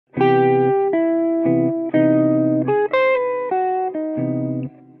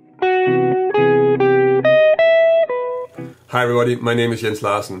Hi everybody, my name is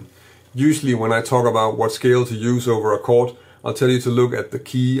Larsen. Usually when I talk about what scale to use over a chord, I'll tell you to look at the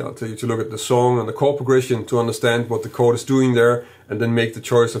key, I'll tell you to look at the song and the chord progression to understand what the chord is doing there and then make the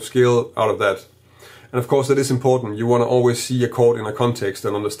choice of scale out of that. And of course that is important. You want to always see a chord in a context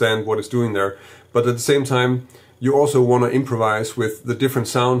and understand what it's doing there. But at the same time, you also want to improvise with the different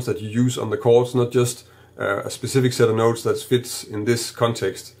sounds that you use on the chords, not just a specific set of notes that fits in this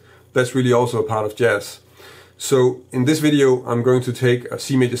context. That's really also a part of jazz. So in this video I'm going to take a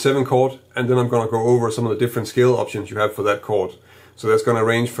Cmaj7 chord and then I'm going to go over some of the different scale options you have for that chord. So that's going to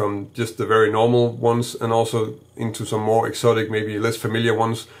range from just the very normal ones and also into some more exotic, maybe less familiar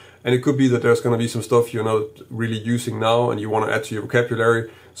ones. And it could be that there's going to be some stuff you're not really using now and you want to add to your vocabulary,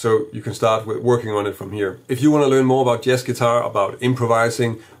 so you can start with working on it from here. If you want to learn more about jazz guitar, about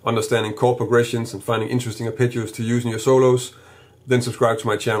improvising, understanding chord progressions and finding interesting arpeggios to use in your solos, then subscribe to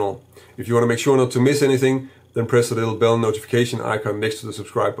my channel. If you want to make sure not to miss anything, then press the little bell notification icon next to the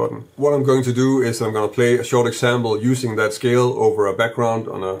subscribe button. What I'm going to do is I'm going to play a short example using that scale over a background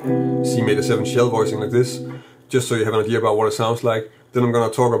on a Cmaj7 shell voicing like this, just so you have an idea about what it sounds like. Then I'm going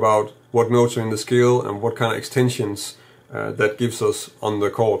to talk about what notes are in the scale and what kind of extensions that gives us on the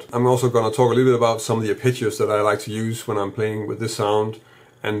chord. I'm also going to talk a little bit about some of the arpeggios that I like to use when I'm playing with this sound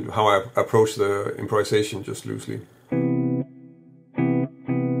and how I approach the improvisation just loosely.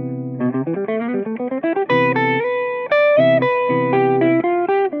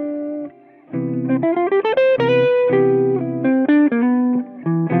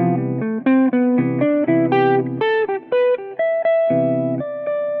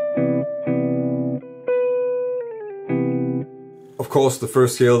 Of course, the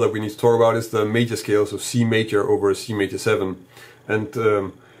first scale that we need to talk about is the major scale, so C major over Cmaj7.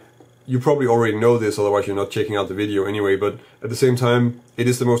 And you probably already know this, otherwise you're not checking out the video anyway, but at the same time, it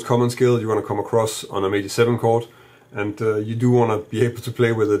is the most common scale you're going to come across on a major 7 chord, and you do want to be able to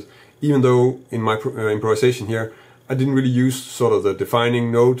play with it, even though in my improvisation here, I didn't really use sort of the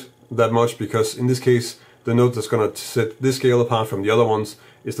defining note that much, because in this case, the note that's going to set this scale apart from the other ones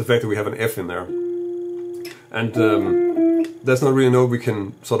is the fact that we have an F in there. And that's not really a note we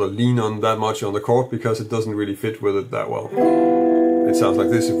can sort of lean on that much on the chord because it doesn't really fit with it that well. It sounds like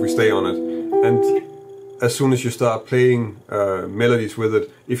this if we stay on it. And as soon as you start playing melodies with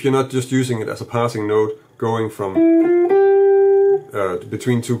it, if you're not just using it as a passing note going from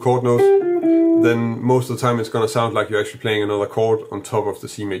between two chord notes, then most of the time it's going to sound like you're actually playing another chord on top of the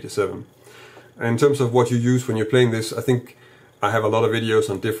Cmaj7. And in terms of what you use when you're playing this, I think I have a lot of videos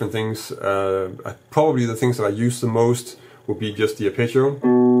on different things. Probably the things that I use the most would be just the arpeggio.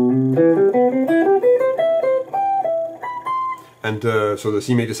 And so the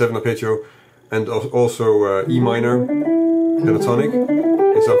Cmaj7 arpeggio, and also E minor pentatonic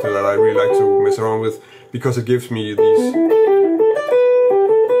is something that I really like to mess around with because it gives me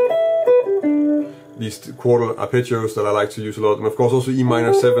these quarter arpeggios that I like to use a lot. And of course also E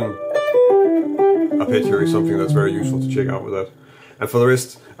minor 7 arpeggio is something that's very useful to check out with that. And for the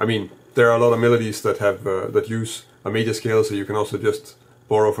rest, I mean, there are a lot of melodies that have that use a major scale, so you can also just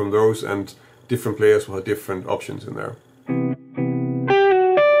borrow from those, and different players will have different options in there.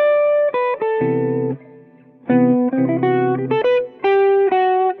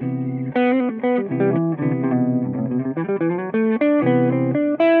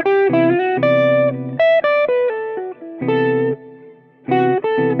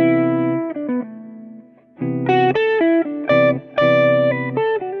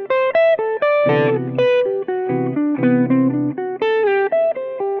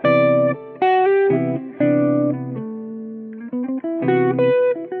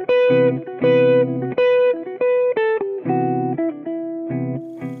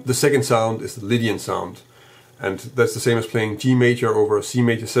 The second sound is the Lydian sound, and that's the same as playing G major over a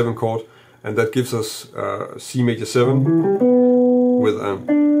Cmaj7 chord, and that gives us Cmaj7 with a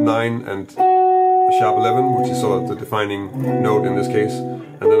 9 and a sharp 11, which is sort of the defining note in this case,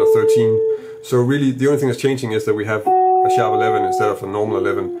 and then a 13. So really the only thing that's changing is that we have a sharp 11 instead of a normal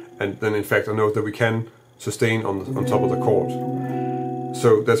 11, and then in fact a note that we can sustain on top of the chord.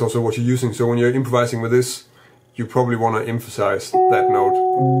 So that's also what you're using. So when you're improvising with this, you probably want to emphasize that note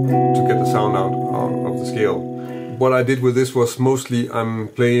to get the sound out of the scale. What I did with this was mostly I'm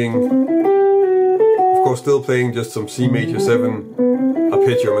playing, of course still playing just some Cmaj7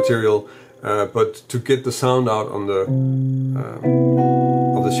 arpeggio material, but to get the sound out on the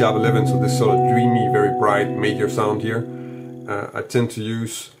of the sharp 11, so this sort of dreamy, very bright major sound here, I tend to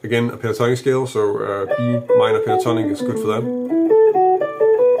use again a pentatonic scale, so B minor pentatonic is good for that.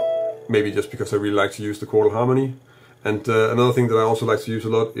 Maybe just because I really like to use the chordal harmony. And another thing that I also like to use a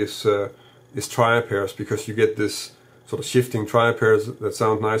lot is triad pairs, because you get this sort of shifting triad pairs that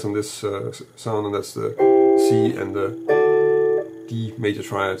sound nice on this sound, and that's the C and the D major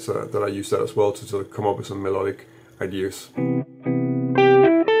triads that I use that as well to sort of come up with some melodic ideas.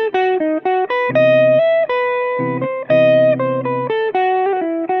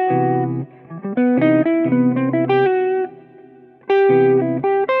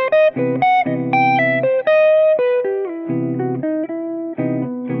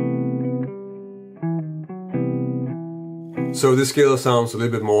 So this scale sounds a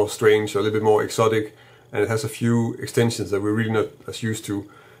little bit more strange, a little bit more exotic, and it has a few extensions that we're really not as used to.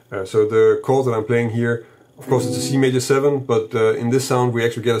 So the chord that I'm playing here, of course it's a C-major-7, but in this sound we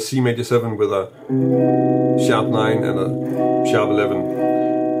actually get a C-major-7 with a sharp 9 and a sharp 11.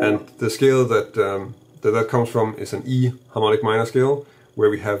 And the scale that comes from is an E harmonic minor scale,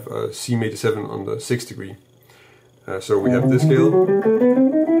 where we have a C-major-7 on the 6th degree. So we have this scale,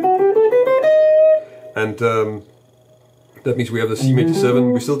 and that means we have the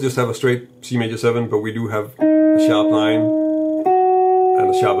C-major-7. We still just have a straight C-major-7, but we do have a sharp 9 and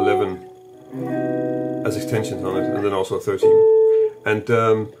a sharp 11 as extensions on it, and then also a 13. And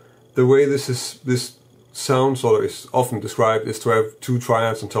the way this sound sort of is often described is to have two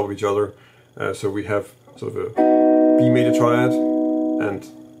triads on top of each other. So we have sort of a B major triad, and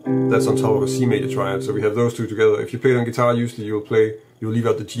that's on top of a C major triad. So we have those two together. If you play it on guitar, usually you'll leave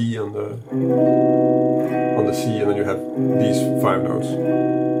out the G on the C, and then you have these 5 notes.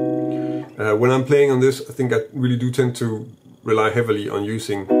 When I'm playing on this, I think I really do tend to rely heavily on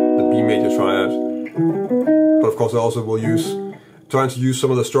using the B major triad. But of course I also will trying to use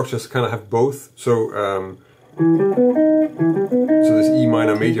some of the structures to kind of have both. So this E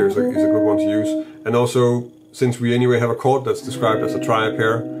minor major is a good one to use. And also, since we anyway have a chord that's described as a triad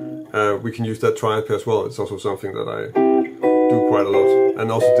pair, we can use that triad pair as well. It's also something that I do quite a lot, and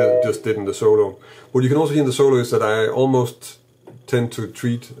also just did in the solo. What you can also hear in the solo is that I almost tend to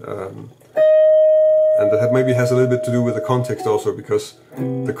treat, and that maybe has a little bit to do with the context also, because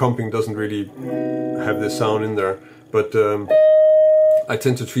the comping doesn't really have this sound in there, but I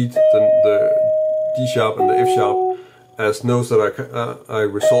tend to treat the D sharp and the F sharp as notes that I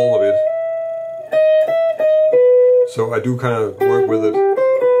resolve a bit. So I do kind of work with it,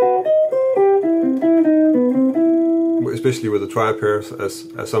 especially with the triad pairs, as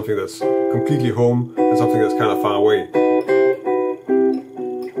something that's completely home and something that's kind of far away,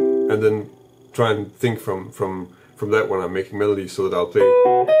 and then try and think from that when I'm making melodies, so that I'll play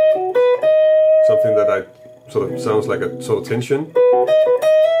something that I sort of sounds like a sort of tension,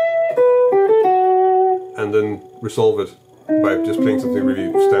 and then resolve it by just playing something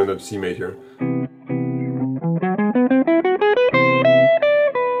really standard C major.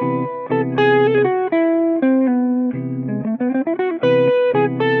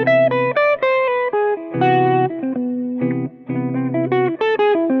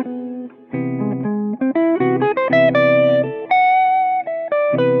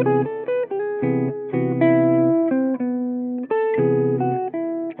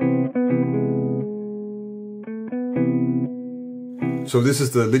 So this is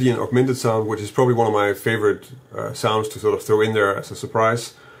the Lydian augmented sound, which is probably one of my favorite sounds to sort of throw in there as a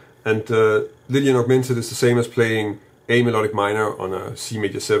surprise. And Lydian augmented is the same as playing A melodic minor on a C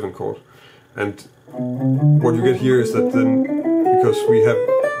major 7 chord. And what you get here is that then, because we have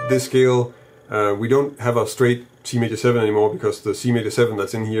this scale, we don't have a straight C major 7 anymore, because the C major 7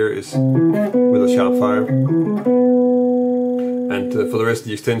 that's in here is with a sharp 5. And for the rest,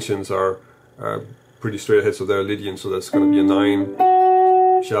 the extensions are pretty straight ahead, so they're Lydian, so that's going to be a 9,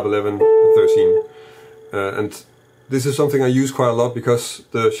 sharp 11, 13. And this is something I use quite a lot, because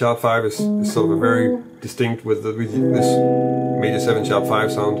the sharp 5 is sort of a very distinct with this major 7 sharp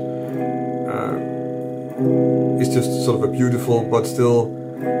 5 sound. It's just sort of a beautiful, but still,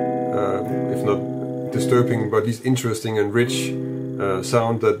 if not disturbing, but at least interesting and rich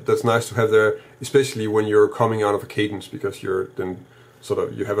sound that's nice to have there, especially when you're coming out of a cadence, because you're then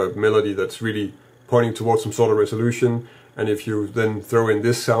you have a melody that's really pointing towards some sort of resolution, and if you then throw in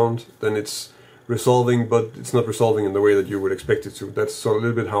this sound, then it's resolving, but it's not resolving in the way that you would expect it to. That's sort of a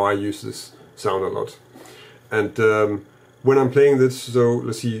little bit how I use this sound a lot. And when I'm playing this, so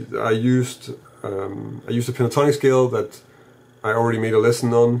let's see, I used a pentatonic scale that I already made a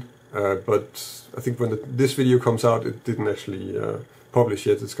lesson on, but I think when this video comes out, it didn't actually publish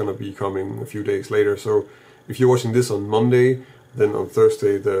yet. It's going to be coming a few days later. So if you're watching this on Monday, then on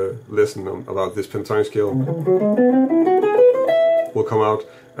Thursday the lesson about this pentatonic scale will come out.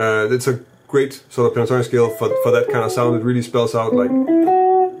 It's a great sort of pentatonic scale for that kind of sound. It really spells out like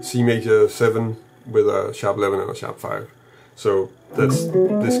C major 7 with a sharp 11 and a sharp 5. So that's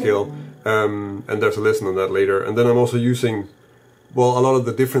this scale. and there's a lesson on that later. And then I'm also using, well, a lot of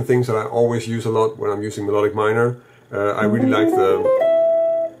the different things that I always use a lot when I'm using melodic minor. I really like the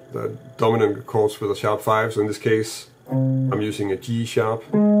dominant chords with a sharp 5, so in this case I'm using a G sharp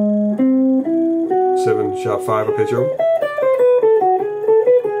 7 sharp 5 arpeggio.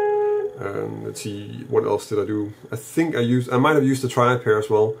 Let's see, what else did I do? I think I might have used the triad pair as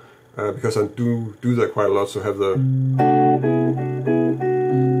well, because I do that quite a lot. So have the,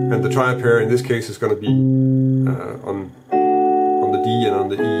 and the triad pair in this case is going to be on the D and on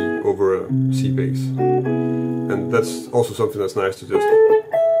the E over a C bass, and that's also something that's nice to just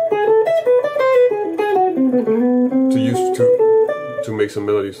use to make some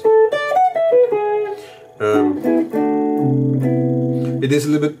melodies. It is a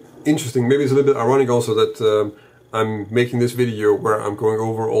little bit interesting, maybe it's a little bit ironic also that I'm making this video where I'm going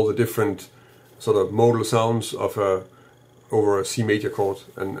over all the different sort of modal sounds of over a C major chord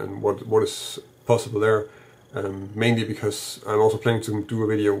and what is possible there, mainly because I'm also planning to do a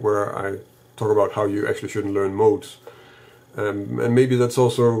video where I talk about how you actually shouldn't learn modes, and maybe that's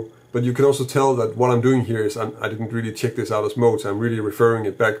also, but you can also tell that what I'm doing here is I didn't really check this out as modes. I'm really referring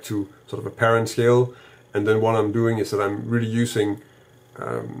it back to sort of a parent scale, and then what I'm doing is that I'm really using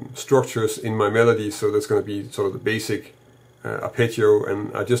structures in my melody, so that's going to be sort of the basic arpeggio,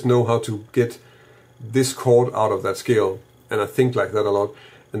 and I just know how to get this chord out of that scale, and I think like that a lot.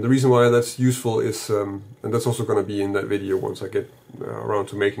 And the reason why that's useful is, and that's also going to be in that video once I get around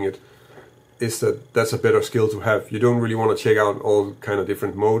to making it, is that that's a better skill to have. You don't really want to check out all kind of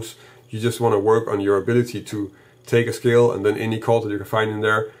different modes, you just want to work on your ability to take a scale, and then any chord that you can find in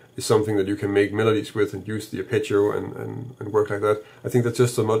there is something that you can make melodies with and use the arpeggio and work like that. I think that's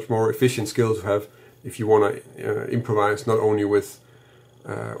just a much more efficient skill to have if you want to improvise, not only with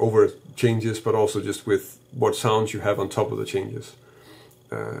over changes, but also just with what sounds you have on top of the changes.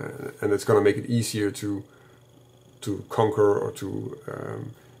 And it's going to make it easier to conquer or to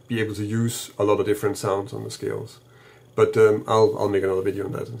be able to use a lot of different sounds on the scales. But I'll make another video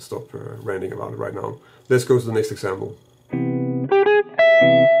on that and stop ranting about it right now. Let's go to the next example.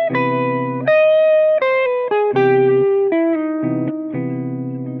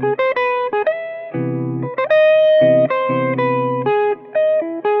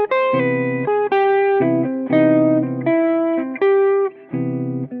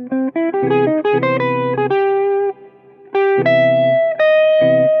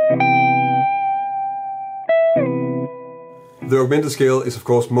 The augmented scale is of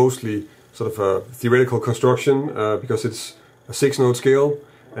course mostly sort of a theoretical construction, because it's a 6-note scale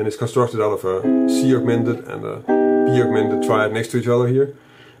and it's constructed out of a C augmented and a B augmented triad next to each other here.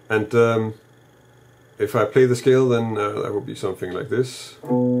 And if I play the scale, then that will be something like this.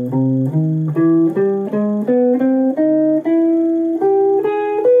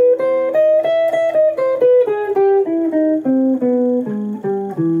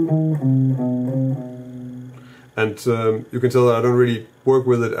 And you can tell that I don't really work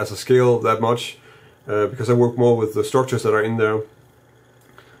with it as a scale that much, because I work more with the structures that are in there.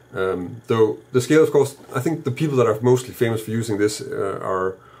 Though the scale, of course, I think the people that are mostly famous for using this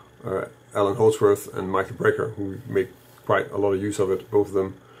are Alan Holdsworth and Michael Brecker, who make quite a lot of use of it, both of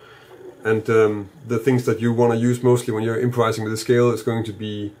them. And the things that you want to use mostly when you're improvising with the scale is going to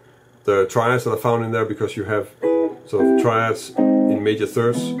be the triads that I found in there, because you have sort of triads in major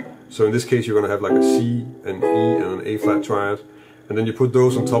thirds. So in this case you're going to have like a C, an E and an A flat triad, and then you put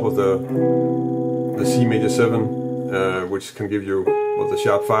those on top of the Cmaj7, which can give you, well, the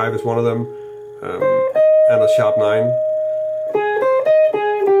sharp 5 is one of them, and a sharp 9.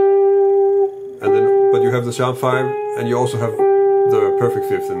 And then, but you have the sharp 5 and you also have the perfect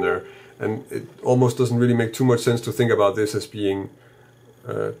fifth in there. And it almost doesn't really make too much sense to think about this as being,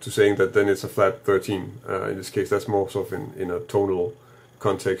 to saying that then it's a flat 13. In this case that's more sort of in a tonal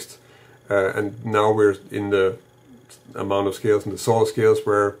context, and now we're in the amount of scales and the sort of scales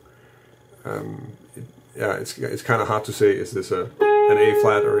where it's kind of hard to say, is this an A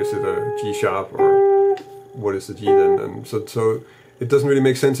flat or is it a G sharp, or what is the G then? And so it doesn't really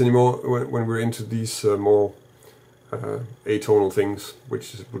make sense anymore when we're into these more atonal things,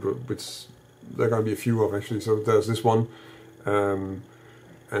 which there are going to be a few of actually. So there's this one, and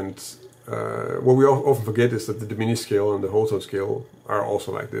what we often forget is that the diminished scale and the whole tone scale are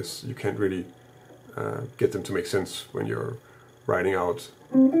also like this. You can't really get them to make sense when you're writing out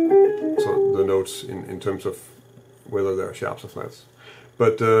the notes in terms of whether they're sharps or flats.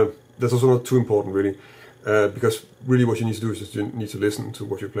 But that's also not too important really, because really what you need to do is just you need to listen to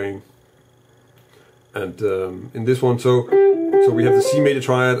what you're playing. And in this one, so we have the C major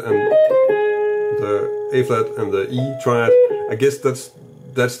triad and the A flat and the E triad. I guess that's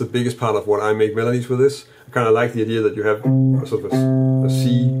that's the biggest part of what I make melodies with this. I kind of like the idea that you have a sort of a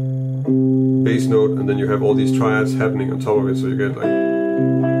C bass note, and then you have all these triads happening on top of it, so you get like,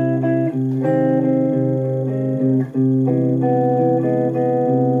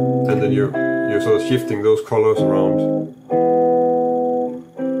 and then you're sort of shifting those colors around.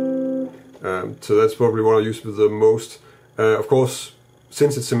 So that's probably what I use with the most. Of course,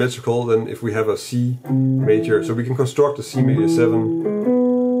 since it's symmetrical, then if we have a C major, so we can construct a C major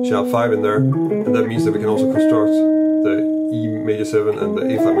 7 sharp 5 in there, and that means that we can also construct the E major 7 and the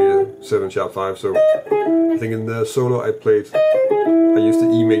A flat major 7 sharp 5. So I think in the solo I used the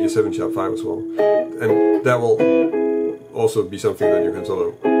E major 7 sharp 5 as well, and that will also be something that you can sort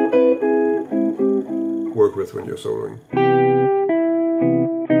of work with when you're soloing.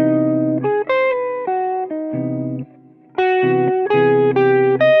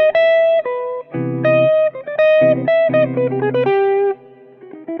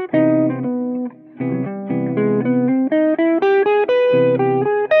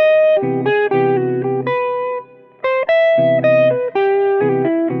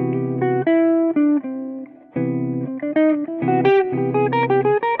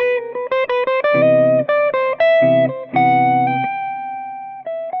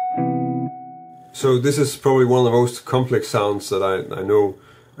 So this is probably one of the most complex sounds that I know,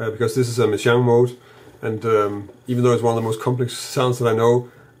 because this is a Messiaen mode, and even though it's one of the most complex sounds that I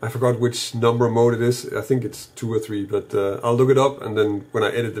know, I forgot which number mode it is. I think it's 2 or 3, but I'll look it up, and then when I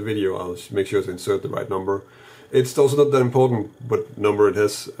edit the video I'll make sure to insert the right number. It's also not that important what number it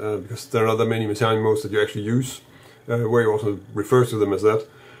has, because there are not that many Messiaen modes that you actually use, where you also refer to them as that.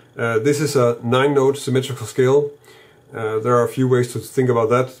 This is a 9-note symmetrical scale. There are a few ways to think about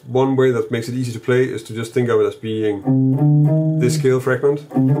that. One way that makes it easy to play is to just think of it as being this scale fragment,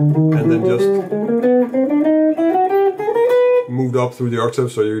 and then just moved up through the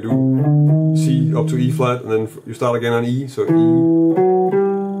octave. So you do C up to E flat, and then you start again on E, so E,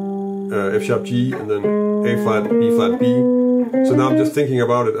 F sharp G, and then A flat, B flat, B. So now I'm just thinking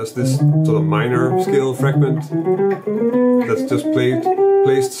about it as this sort of minor scale fragment that's just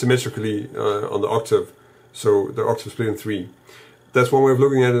placed symmetrically on the octave. So the octave split in 3. That's one way of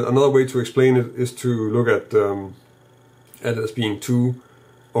looking at it. Another way to explain it is to look at it as being 2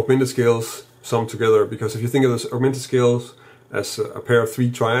 augmented scales summed together. Because if you think of those augmented scales as a pair of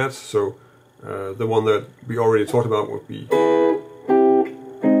 3 triads, so the one that we already talked about would be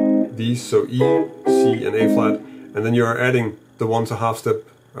these, so E, C and A flat, and then you are adding the 1½ step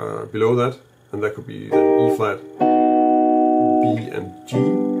below that, and that could be then E flat, B and G.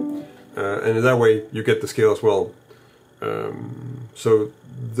 And in that way you get the scale as well. So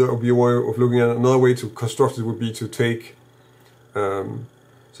there would be a way of looking at it. Another way to construct it would be to take, so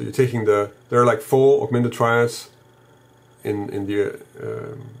you're taking there are like 4 augmented triads in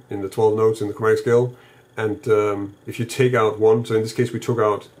the 12 notes in the chromatic scale, and if you take out one, so in this case we took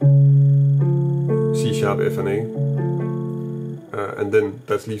out C sharp, F and A, and then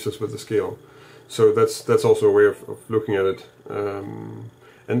that leaves us with the scale. So that's also a way of looking at it.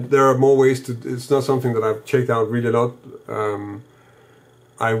 And there are more ways to, it's not something that I've checked out really a lot.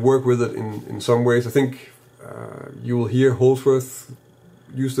 I work with it in some ways. I think you will hear Holsworth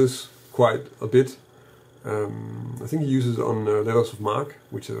use this quite a bit. I think he uses it on Letters of Marque,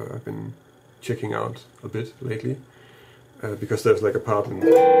 which I've been checking out a bit lately. Because there's like a part in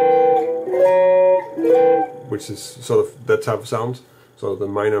which is sort of that type of sound. So the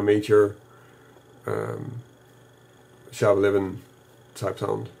minor major sharp 11 type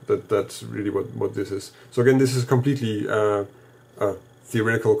sound. That's really what this is. So again, this is completely a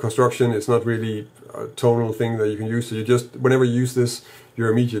theoretical construction. It's not really a tonal thing that you can use. So you just, whenever you use this, you're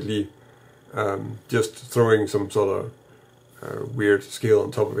immediately just throwing some sort of weird scale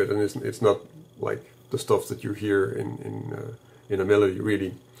on top of it, and it's not like the stuff that you hear in a melody,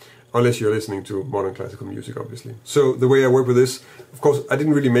 really, unless you're listening to modern classical music, obviously. So the way I work with this, of course, I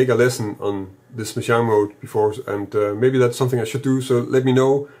didn't really make a lesson on this Messiaen mode before, and maybe that's something I should do. So let me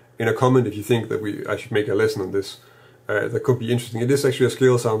know in a comment if you think that I should make a lesson on this. That could be interesting. It is actually a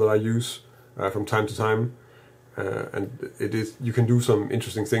scale sound that I use from time to time, and you can do some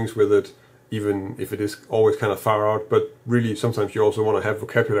interesting things with it, even if it is always kind of far out. But really, sometimes you also want to have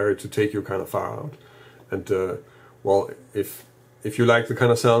vocabulary to take you kind of far out. And well, if you like the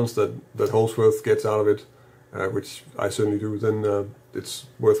kind of sounds that Holsworth gets out of it, which I certainly do, then it's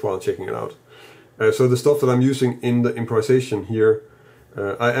worthwhile checking it out. So the stuff that I'm using in the improvisation here,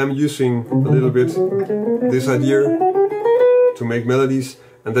 I am using a little bit this idea to make melodies,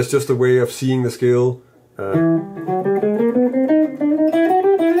 and that's just a way of seeing the scale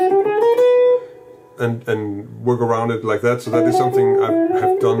and work around it like that. So that is something I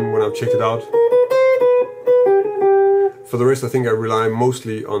have done when I've checked it out. For the rest, I think I rely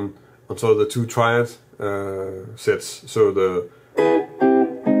mostly on sort of the two triad sets. So the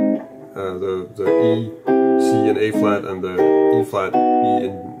E, C and A flat, and the E flat, E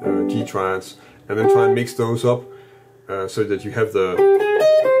and G triads, and then try and mix those up so that you have the.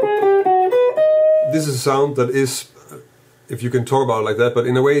 This is a sound that is, if you can talk about it like that, but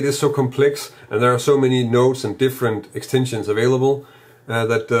in a way it is so complex, and there are so many notes and different extensions available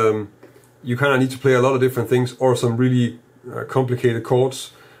that you kind of need to play a lot of different things or some really complicated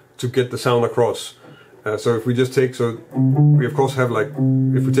chords to get the sound across. So if we just take, so we of course have like,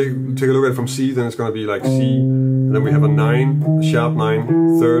 if we take a look at it from C, then it's going to be like C, and then we have a 9, a sharp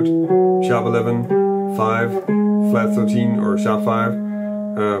 9, third, sharp 11, 5, flat 13 or sharp 5,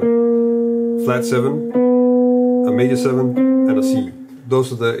 flat 7, a major 7 and a C.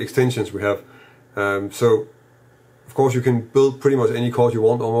 Those are the extensions we have. So of course you can build pretty much any chord you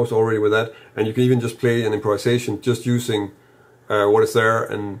want almost already with that, and you can even just play an improvisation just using what is there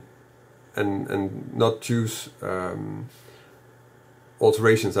and not choose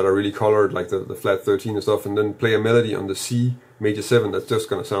alterations that are really colored like the flat 13 and stuff, and then play a melody on the C major 7 that's just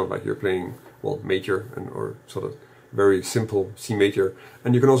going to sound like you're playing, well, major or sort of very simple C major.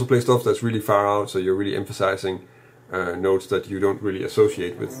 And you can also play stuff that's really far out, so you're really emphasizing notes that you don't really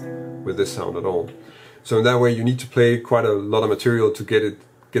associate with this sound at all. So in that way you need to play quite a lot of material to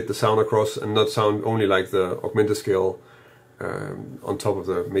get the sound across and not sound only like the augmented scale on top of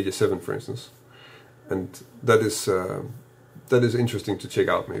the major 7, for instance. And that is interesting to check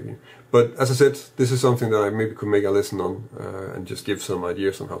out maybe. But as I said, this is something that I maybe could make a lesson on and just give some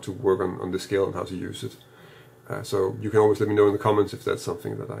ideas on how to work on this scale and how to use it. So you can always let me know in the comments if that's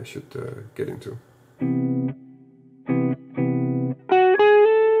something that I should get into.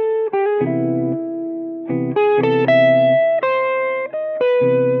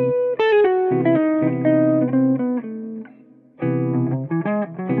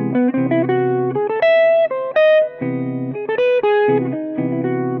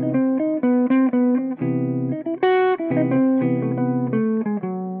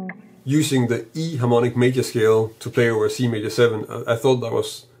 Using the E harmonic major scale to play over C major 7, I thought that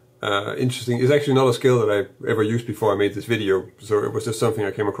was interesting. It's actually not a scale that I ever used before I made this video, so it was just something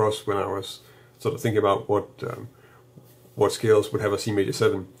I came across when I was sort of thinking about what scales would have a C major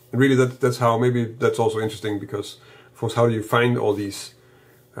 7. And really that's how, maybe that's also interesting, because of course how do you find all these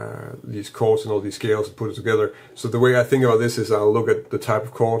chords and all these scales and put it together. So the way I think about this is I'll look at the type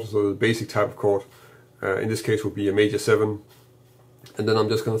of chord, so the basic type of chord, in this case would be a major 7. And then I'm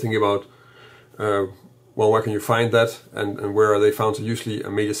just going to think about, well, where can you find that, and where are they found? So usually a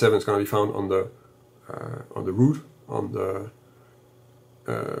major 7 is going to be found on the root, on the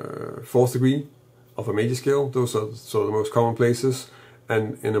 4th degree of a major scale. Those are sort of the most common places.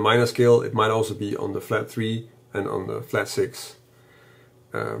 And in a minor scale, it might also be on the flat 3 and on the flat 6.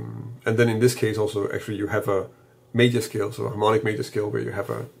 And then in this case also, actually, you have a major scale, so a harmonic major scale, where you have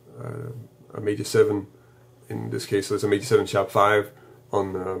a major 7. In this case, so it's a major 7 sharp 5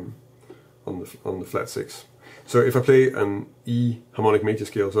 on the flat 6. So if I play an E harmonic major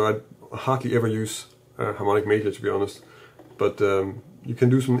scale, so I hardly ever use harmonic major, to be honest, but you can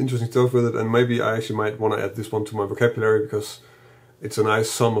do some interesting stuff with it, and maybe I actually might want to add this one to my vocabulary, because it's a nice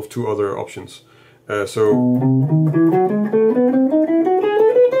sum of two other options. So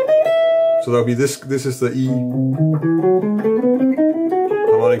that'll be this. This is the E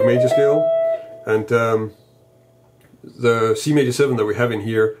harmonic major scale, and the C major 7 that we have in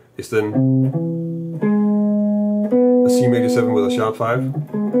here is then a C major 7 with a sharp 5,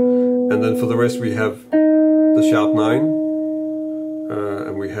 and then for the rest we have the sharp 9,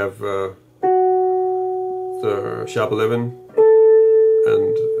 and we have the sharp 11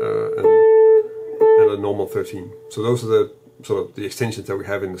 and a normal 13. So those are the sort of the extensions that we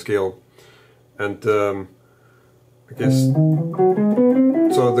have in the scale, and I guess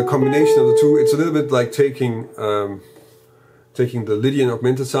so the combination of the two, it's a little bit like taking the Lydian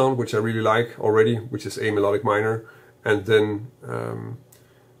augmented sound, which I really like already, which is A melodic minor, and then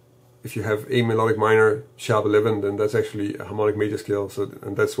if you have A melodic minor sharp 11, then that's actually a harmonic major scale. So,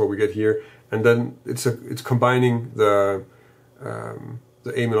 and that's what we get here. And then it's combining the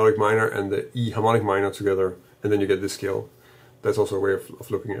A melodic minor and the E harmonic minor together, and then you get this scale. That's also a way of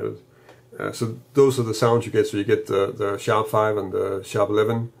looking at it. So those are the sounds you get. So you get the sharp 5 and the sharp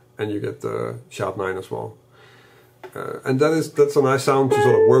 11, and you get the sharp 9 as well. And that's a nice sound to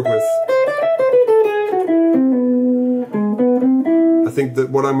sort of work with. I think that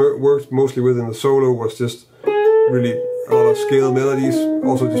what I worked mostly with in the solo was just really a lot of scale melodies,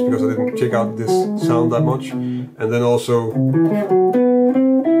 also just because I didn't check out this sound that much. And then also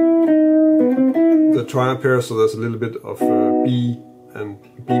the triad pair, so there's a little bit of B and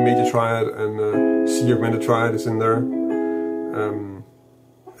B major triad and C augmented triad is in there.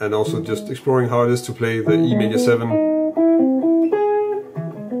 And also just exploring how it is to play the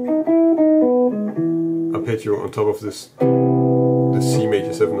Cmaj7 arpeggio on top of this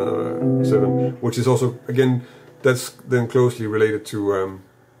Cmaj7, which is also, again, that's then closely related to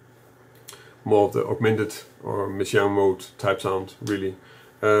more of the augmented or Messiaen mode type sound, really.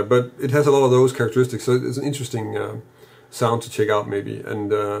 But it has a lot of those characteristics, so it's an interesting sound to check out maybe,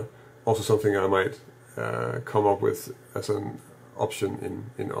 and also something I might come up with as an option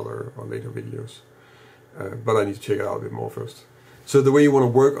in other or later videos. But I need to check it out a bit more first. So the way you want to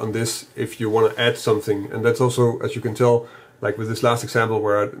work on this, if you want to add something, and that's also, as you can tell, like with this last example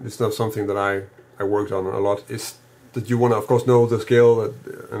where it's not something that I worked on a lot, is that you want to of course know the scale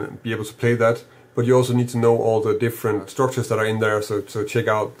and be able to play that, but you also need to know all the different structures that are in there, so check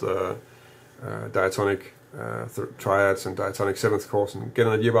out the diatonic triads and diatonic seventh chords and get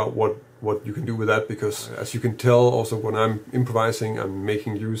an idea about what you can do with that, because as you can tell also when I'm improvising, I'm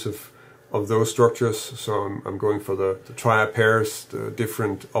making use of those structures, so I'm going for the triad pairs, the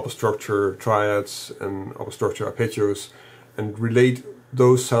different upper structure triads and upper structure arpeggios, and relate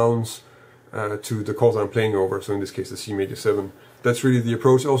those sounds to the chord I'm playing over, so in this case the Cmaj7. That's really the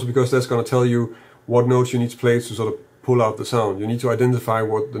approach, also because that's going to tell you what notes you need to play to sort of pull out the sound. You need to identify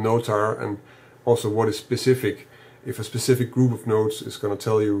what the notes are and also what is specific. If a specific group of notes is going to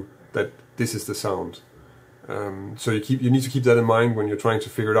tell you that this is the sound. So you need to keep that in mind when you're trying to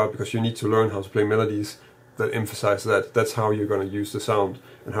figure it out, because you need to learn how to play melodies that emphasize that. That's how you're going to use the sound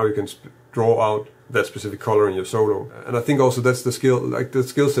and how you can draw out that specific color in your solo. And I think also that's the skill, like the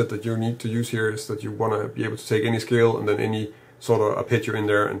skill set that you need to use here, is that you want to be able to take any scale and then any sort of arpeggio in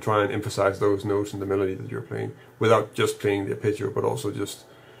there and try and emphasize those notes in the melody that you're playing, without just playing the arpeggio, but also just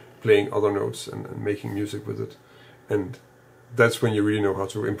playing other notes and making music with it. And that's when you really know how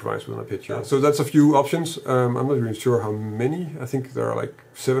to improvise with an arpeggio. So that's a few options. I'm not really sure how many. I think there are like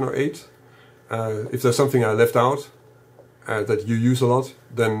 7 or 8. If there's something I left out that you use a lot,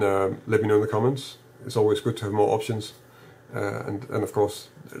 then let me know in the comments. It's always good to have more options. And of course,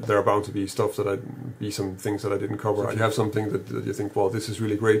 there are bound to be stuff some things that I didn't cover. If you have something that you think, well, this is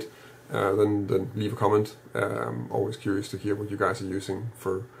really great, then leave a comment. I'm always curious to hear what you guys are using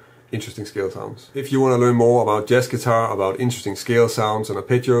for interesting scale sounds. If you want to learn more about jazz guitar, about interesting scale sounds and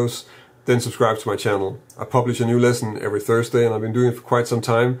arpeggios, then subscribe to my channel. I publish a new lesson every Thursday, and I've been doing it for quite some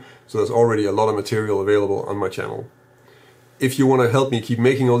time, so there's already a lot of material available on my channel. If you want to help me keep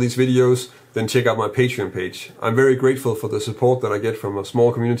making all these videos, then check out my Patreon page. I'm very grateful for the support that I get from a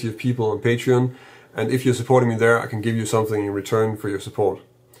small community of people on Patreon, and if you're supporting me there, I can give you something in return for your support.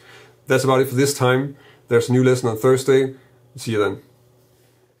 That's about it for this time. There's a new lesson on Thursday. See you then.